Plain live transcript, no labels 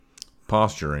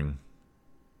Posturing.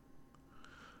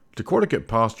 Decorticate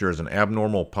posture is an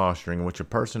abnormal posturing in which a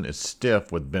person is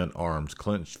stiff with bent arms,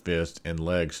 clenched fists, and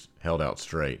legs held out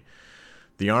straight.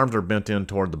 The arms are bent in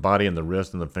toward the body and the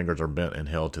wrists and the fingers are bent and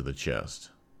held to the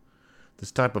chest.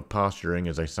 This type of posturing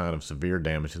is a sign of severe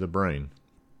damage to the brain.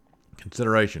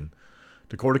 Consideration.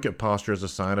 Decorticate posture is a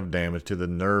sign of damage to the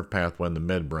nerve pathway in the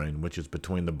midbrain, which is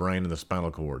between the brain and the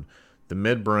spinal cord. The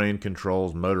midbrain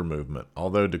controls motor movement.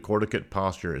 Although decorticate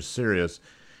posture is serious,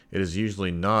 it is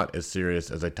usually not as serious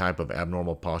as a type of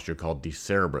abnormal posture called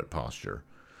decerebrate posture.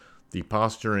 The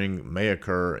posturing may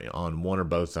occur on one or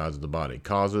both sides of the body.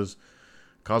 Causes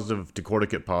of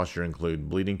decorticate posture include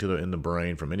bleeding in the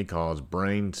brain from any cause,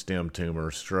 brain stem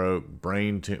tumor, stroke,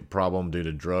 problem due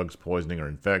to drugs, poisoning, or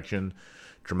infection,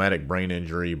 traumatic brain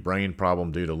injury, brain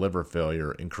problem due to liver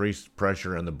failure, increased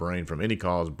pressure in the brain from any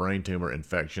cause, brain tumor,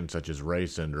 infection such as Reye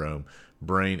syndrome,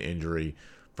 brain injury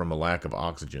from a lack of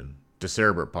oxygen.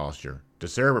 Decerebrate posture.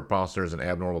 Decerebrate posture is an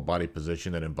abnormal body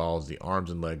position that involves the arms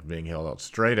and legs being held out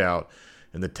straight out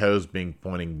and the toes being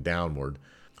pointing downward,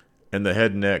 and the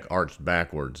head and neck arched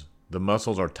backwards. The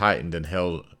muscles are tightened and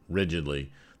held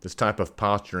rigidly. This type of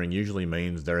posturing usually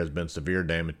means there has been severe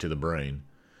damage to the brain.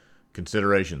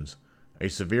 Considerations. A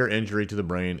severe injury to the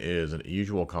brain is a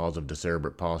usual cause of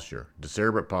decerebrate posture.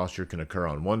 Decerebrate posture can occur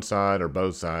on one side or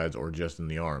both sides or just in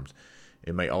the arms.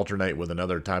 It may alternate with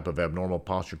another type of abnormal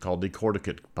posture called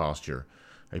decorticate posture.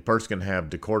 A person can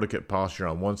have decorticate posture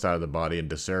on one side of the body and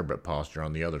decerebrate posture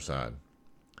on the other side.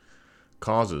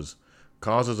 Causes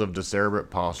of decerebrate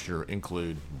posture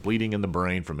include bleeding in the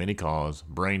brain from any cause,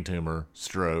 brain tumor,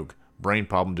 stroke, brain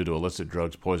problem due to illicit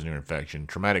drugs, poisoning, or infection,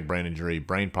 traumatic brain injury,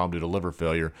 brain problem due to liver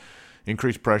failure,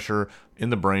 increased pressure in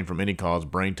the brain from any cause,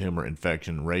 brain tumor,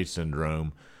 infection, Reye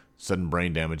syndrome, sudden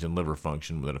brain damage and liver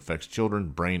function that affects children,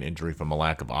 brain injury from a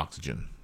lack of oxygen.